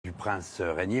prince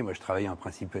régnier. Moi, je travaillais en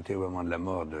principauté au moment de la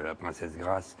mort de la princesse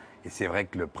Grace. Et c'est vrai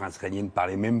que le prince régnier ne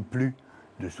parlait même plus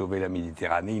de sauver la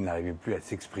Méditerranée. Il n'arrivait plus à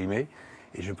s'exprimer.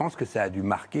 Et je pense que ça a dû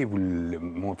marquer, vous le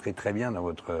montrez très bien dans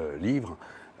votre livre,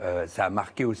 ça a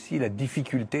marqué aussi la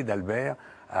difficulté d'Albert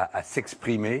à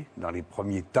s'exprimer dans les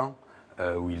premiers temps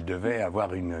où il devait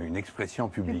avoir une expression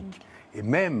publique. Et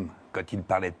même quand il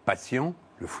parlait de passion,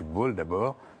 le football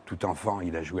d'abord, tout enfant,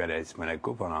 il a joué à l'AS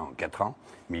Monaco pendant 4 ans,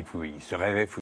 mais il se rêvait